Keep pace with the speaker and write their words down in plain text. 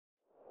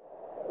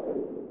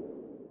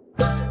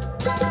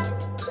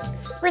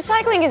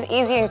Recycling is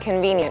easy and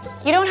convenient.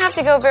 You don't have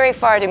to go very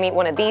far to meet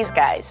one of these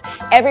guys.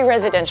 Every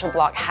residential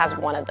block has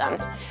one of them.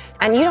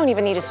 And you don't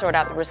even need to sort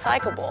out the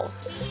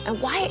recyclables.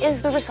 And why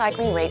is the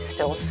recycling rate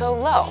still so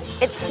low?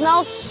 It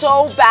smells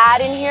so bad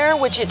in here,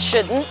 which it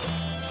shouldn't.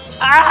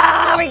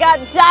 Ah, we got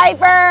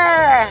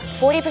diaper!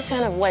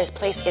 40% of what is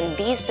placed in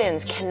these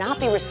bins cannot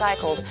be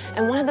recycled,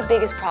 and one of the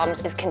biggest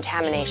problems is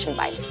contamination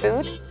by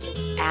food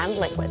and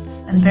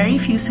liquids. And very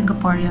few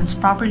Singaporeans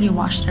properly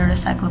wash their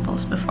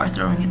recyclables before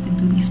throwing it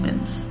into these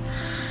bins.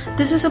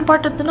 This is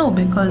important to know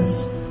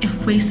because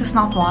if waste is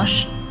not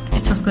washed,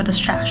 it's as good as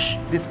trash.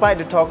 Despite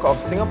the talk of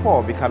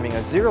Singapore becoming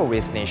a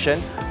zero-waste nation,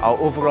 our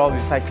overall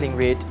recycling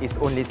rate is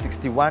only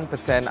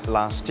 61%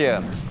 last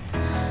year.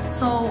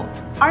 So,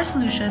 our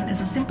solution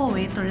is a simple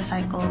way to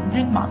recycle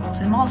drink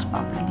bottles in malls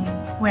properly,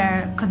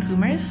 where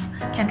consumers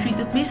can treat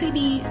it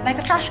basically like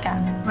a trash can,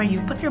 where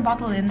you put your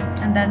bottle in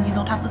and then you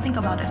don't have to think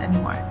about it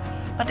anymore.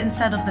 But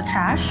instead of the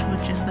trash,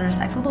 which is the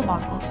recyclable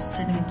bottles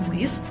turning into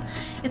waste,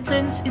 it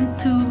turns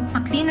into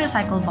a clean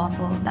recycled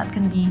bottle that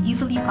can be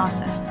easily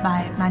processed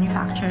by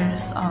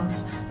manufacturers of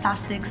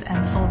plastics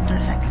and sold to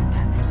recycling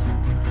plants.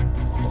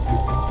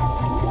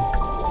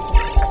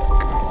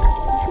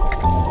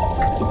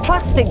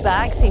 Plastic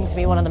bag seems to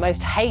be one of the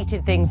most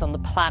hated things on the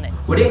planet.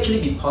 Would it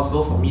actually be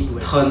possible for me to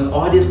turn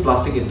all this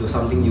plastic into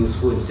something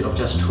useful instead of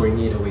just throwing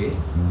it away?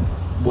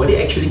 Would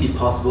it actually be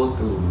possible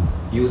to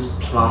use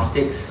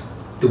plastics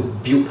to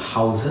build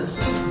houses?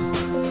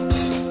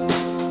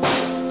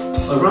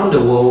 Around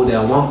the world, there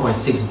are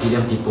 1.6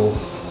 billion people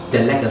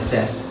that lack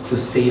access to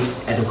safe,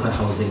 adequate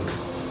housing.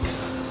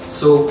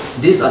 So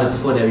these are the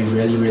people that we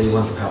really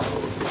want to help.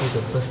 Here's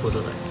the first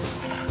prototype.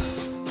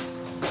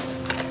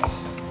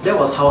 That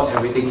was how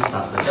everything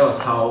started. That was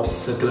how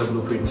Circular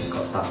Blueprint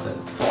got started.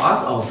 For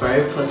us, our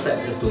very first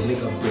step is to make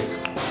a brick.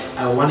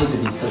 I want it to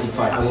be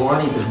certified. I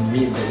want it to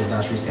meet the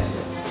industry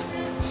standards.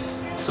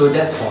 So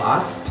that's for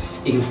us,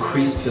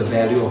 increase the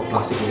value of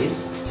plastic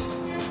waste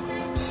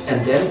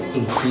and then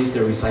increase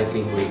the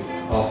recycling rate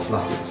of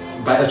plastics.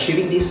 By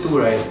achieving these two,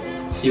 right,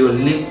 it will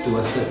lead to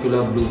a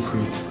circular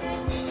blueprint.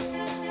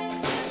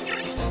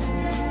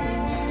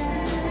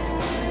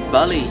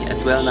 Bali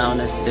is well known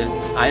as the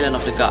island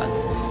of the god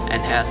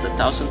and has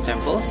 1,000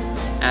 temples,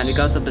 and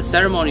because of the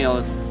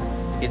ceremonials,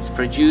 it's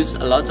produced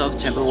a lot of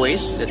temple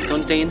waste that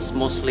contains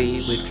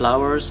mostly with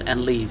flowers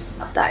and leaves.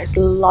 There is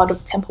a lot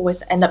of temple waste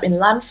that end up in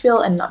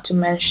landfill, and not to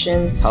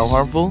mention... How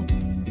harmful?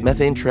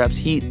 Methane traps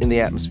heat in the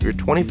atmosphere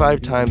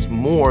 25 times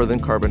more than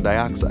carbon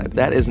dioxide.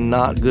 That is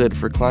not good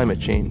for climate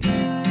change.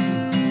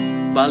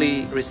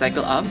 Bali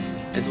Recycle Up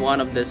is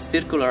one of the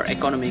circular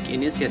economic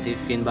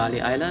initiatives in Bali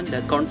Island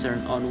that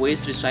concern on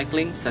waste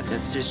recycling, such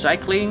as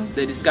recycling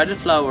the discarded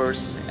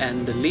flowers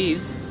and the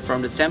leaves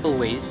from the temple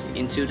waste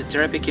into the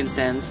therapeutic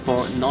incense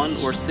for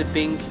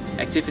non-worshipping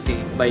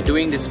activities. By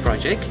doing this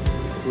project,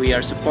 we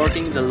are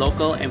supporting the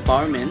local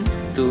empowerment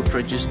to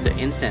produce the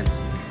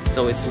incense.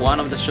 So it's one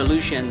of the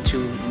solutions to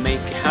make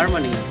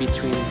harmony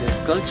between the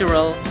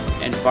cultural,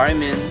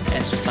 environment,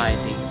 and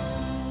society.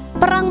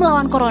 Perang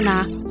melawan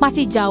corona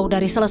masih jauh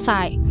dari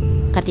selesai.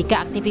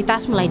 Ketika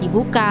aktivitas mulai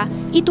dibuka,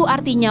 itu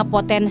artinya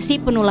potensi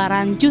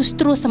penularan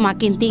justru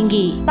semakin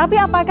tinggi. Tapi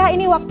apakah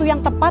ini waktu yang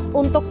tepat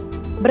untuk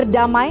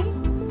berdamai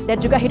dan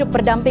juga hidup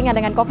berdampingan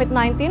dengan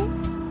COVID-19?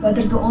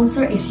 Whether the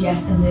answer is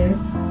yes or no,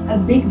 a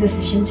big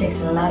decision takes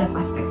a lot of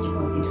aspects to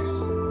consider.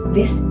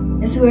 This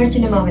is where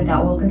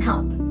CinemaWithoutWall can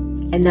help.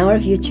 In our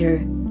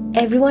future,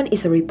 everyone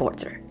is a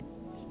reporter.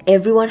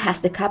 Everyone has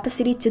the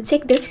capacity to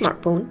take their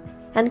smartphone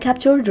and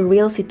capture the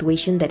real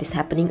situation that is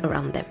happening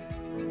around them.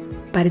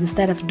 But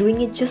instead of doing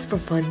it just for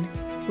fun,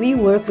 we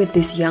work with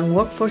these young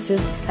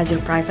workforces as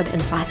your private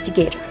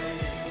investigator.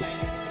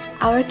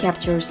 Our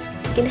captures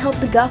can help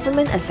the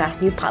government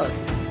assess new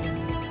policies.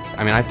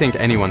 I think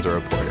anyone's a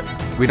reporter.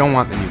 We don't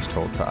want the news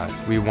told to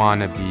us. We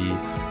want to be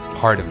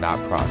part of that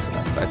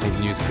process. I think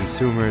news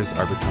consumers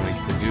are becoming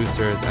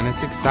producers, and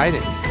it's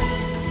exciting.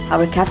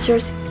 Our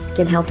captures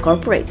can help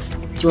corporates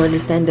to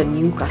understand the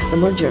new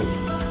customer journey.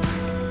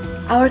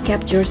 Our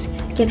captures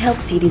can help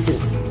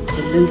citizens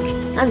to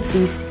look and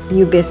seize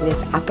new business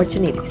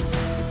opportunities.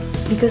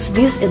 Because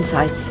these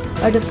insights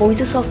are the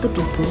voices of the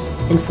people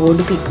and for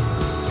the people,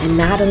 and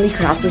not only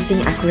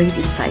crowdsourcing accurate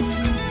insights.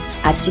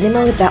 At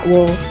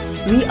CinemaWithoutWall,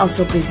 we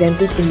also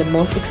presented in the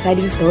most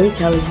exciting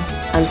storytelling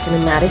and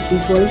cinematic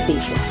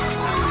visualization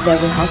that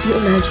will help you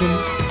imagine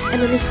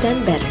and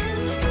understand better,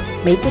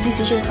 make the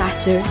decision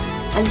faster,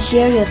 and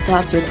share your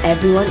thoughts with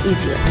everyone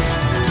easier.